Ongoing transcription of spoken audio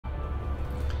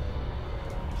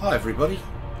Hi everybody,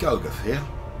 GOGATH here.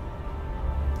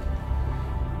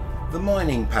 The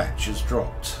mining patch has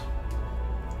dropped,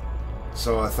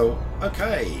 so I thought,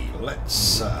 okay,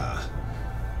 let's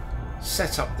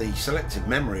set up the selective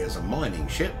memory as a mining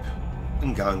ship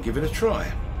and go and give it a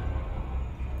try.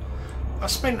 I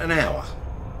spent an hour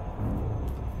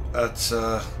at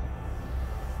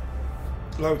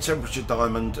low temperature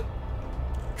diamond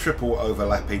triple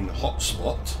overlapping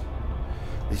hotspot.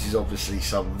 This is obviously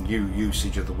some new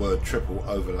usage of the word triple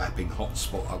overlapping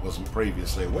hotspot I wasn't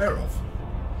previously aware of.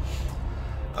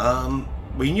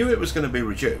 We knew it was going to be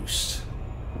reduced.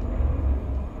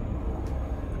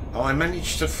 I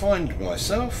managed to find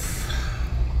myself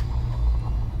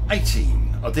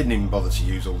 18. I didn't even bother to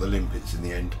use all the limpets in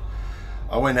the end.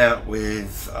 I went out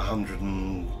with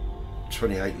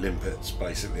 128 limpets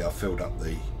basically. I filled up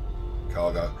the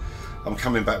cargo. I'm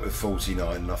coming back with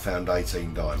 49 and I found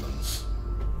 18 diamonds.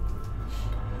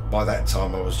 By that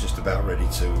time I was just about ready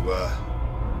to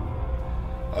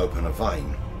open a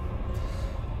vein.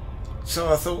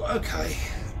 So I thought, okay,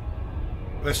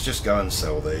 let's just go and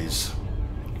sell these.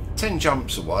 10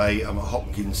 jumps away, I'm at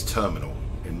Hopkins Terminal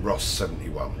in Ross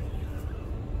 71.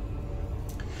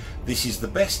 This is the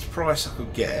best price I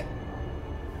could get.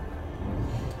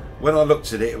 When I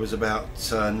looked at it, it was about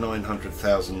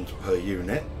 900,000 per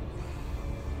unit.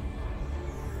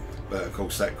 But of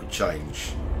course that could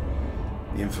change.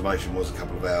 The information was a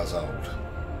couple of hours old.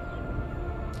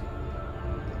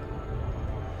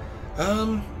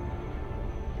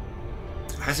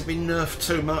 Has it been nerfed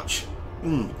too much?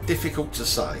 Difficult to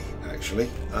say, actually.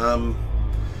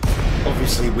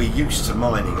 Obviously we're used to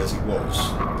mining as it was.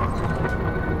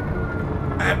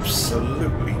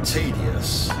 Absolutely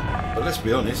tedious. But let's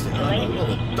be honest, it had a lot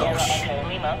of dosh.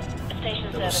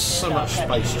 There was so much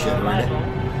space cheddar in it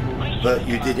that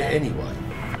you did it anyway.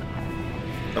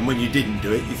 And when you didn't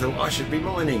do it, you thought, I should be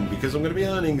mining because I'm going to be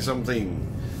earning something.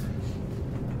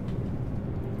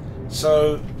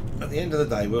 So, at the end of the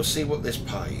day, we'll see what this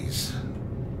pays.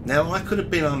 Now, I could have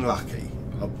been unlucky.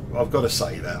 I've got to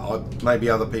say that. Maybe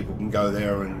other people can go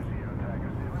there and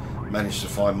manage to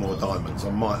find more diamonds. I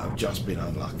might have just been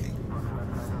unlucky.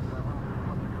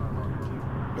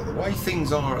 But the way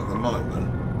things are at the moment,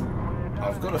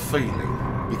 I've got a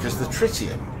feeling, because the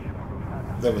tritium,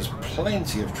 there was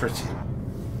plenty of tritium,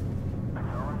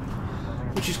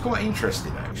 which is quite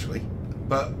interesting actually,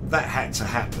 but that had to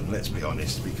happen, let's be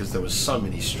honest, because there was so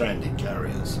many stranded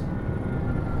carriers.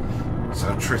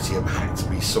 So tritium had to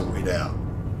be sorted out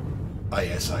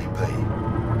ASAP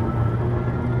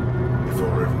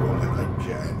before everyone went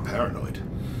apeshit and paranoid.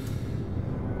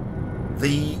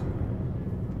 The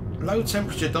low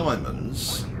temperature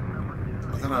diamonds,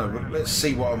 I don't know, let's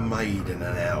see what I made in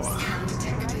an hour. I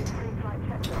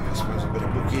suppose I better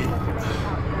book in.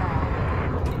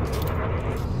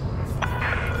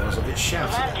 A bit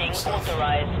shouty. Landing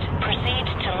authorized. Proceed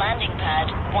to landing pad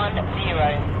 10. At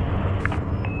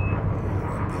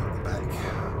the back.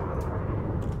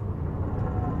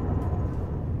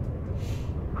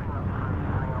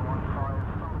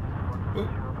 Ooh,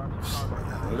 slow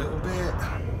down a little bit.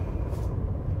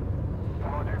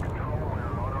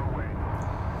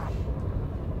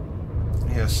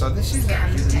 Yeah, so this is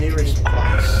actually the nearest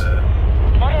place.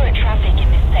 Moderate traffic in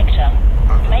this sector.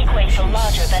 Make way for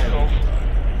larger vessels.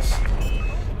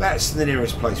 That's the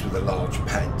nearest place with a large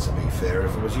pad, to be fair.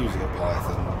 If I was using a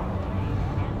Python,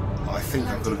 I think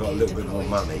I could have got a little bit more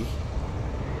money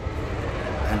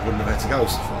and wouldn't have had to go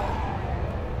so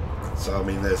far. So, I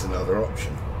mean, there's another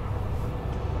option.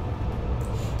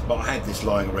 But I had this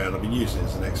lying around. I've been using it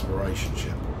as an exploration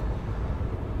ship.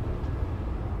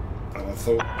 And I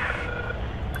thought,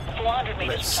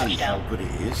 let's see how good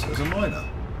it is as a miner.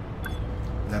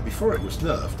 Now, before it was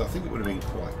nerfed, I think it would have been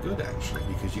quite good actually,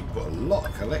 because you've got a lot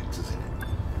of collectors in it.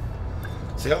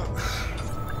 See, I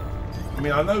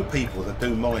mean, I know people that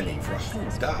do mining for a whole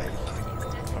day.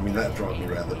 I mean, that drives me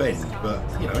around the bend, but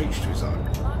you know, each to his own.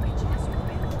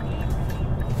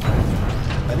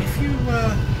 And if you,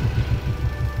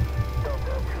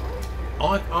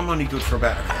 I'm only good for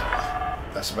about an hour.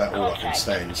 That's about all I can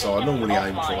stand. So I normally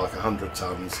aim for like 100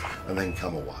 tons and then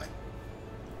come away.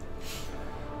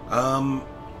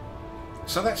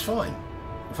 So that's fine.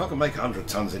 If I can make 100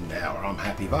 tons in an hour, I'm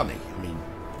happy bunny. I mean,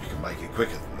 you can make it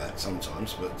quicker than that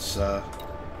sometimes, but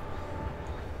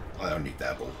I only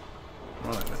dabble.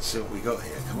 Right, let's see what we got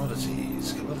here.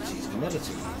 Commodities, commodities,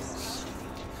 commodities.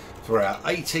 For our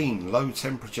 18 low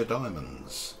temperature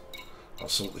diamonds. I'll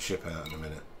sort the ship out in a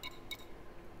minute.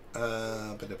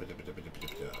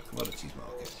 Commodities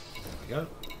market. There we go.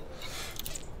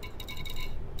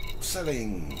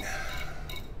 Selling.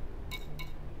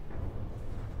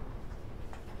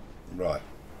 Right.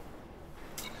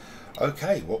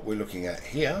 Okay, what we're looking at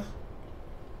here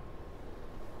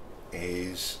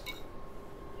is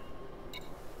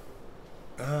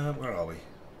where are we?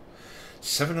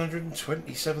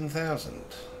 727,000.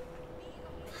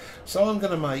 So I'm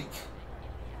going to make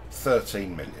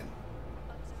 13 million.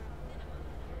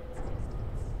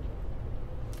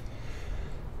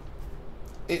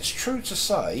 It's true to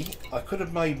say I could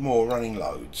have made more running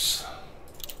loads.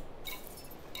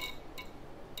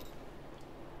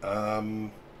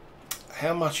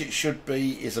 How much it should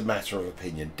be is a matter of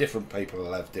opinion. Different people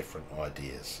will have different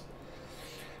ideas.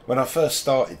 When I first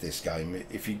started this game,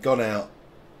 if you'd gone out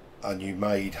and you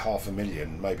made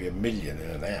 500,000, maybe 1 million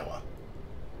in an hour,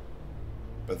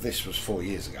 but this was 4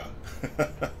 years ago.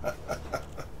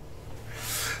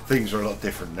 Things are a lot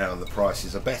different now and the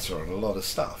prices are better on a lot of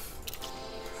stuff.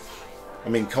 I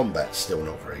mean, combat's still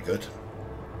not very good,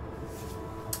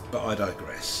 but I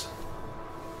digress.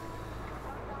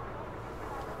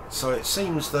 So it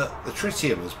seems that the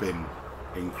tritium has been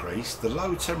increased. The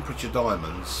low temperature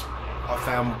diamonds, I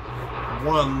found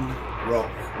one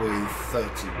rock with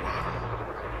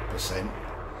 31%,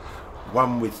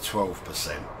 one with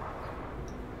 12%,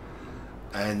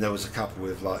 and there was a couple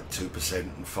with like 2%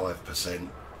 and 5%.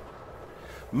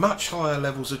 Much higher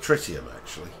levels of tritium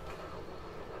actually.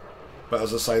 But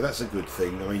as I say, that's a good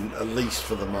thing. I mean, at least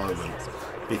for the moment,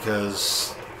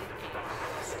 because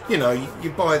you know,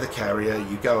 you buy the carrier,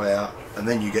 you go out, and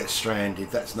then you get stranded.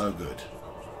 That's no good.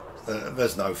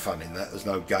 There's no fun in that. There's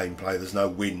no gameplay. There's no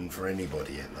win for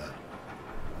anybody in that.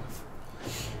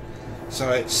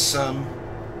 So it's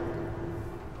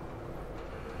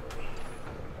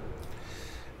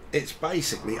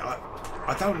basically,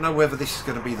 I don't know whether this is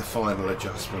going to be the final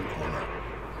adjustment or not.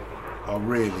 I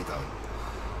really don't.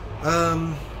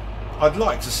 I'd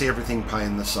like to see everything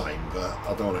paying the same, but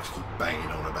I don't want to keep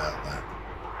banging on about that.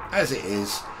 As it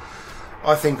is,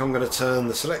 I think I'm going to turn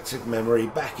the selective memory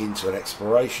back into an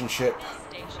exploration ship,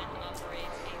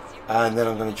 and then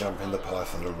I'm going to jump in the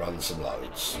Python and run some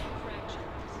loads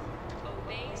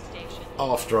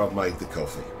after I've made the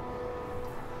coffee.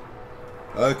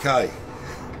 Okay,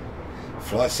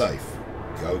 fly safe,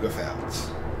 GOGATH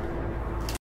out.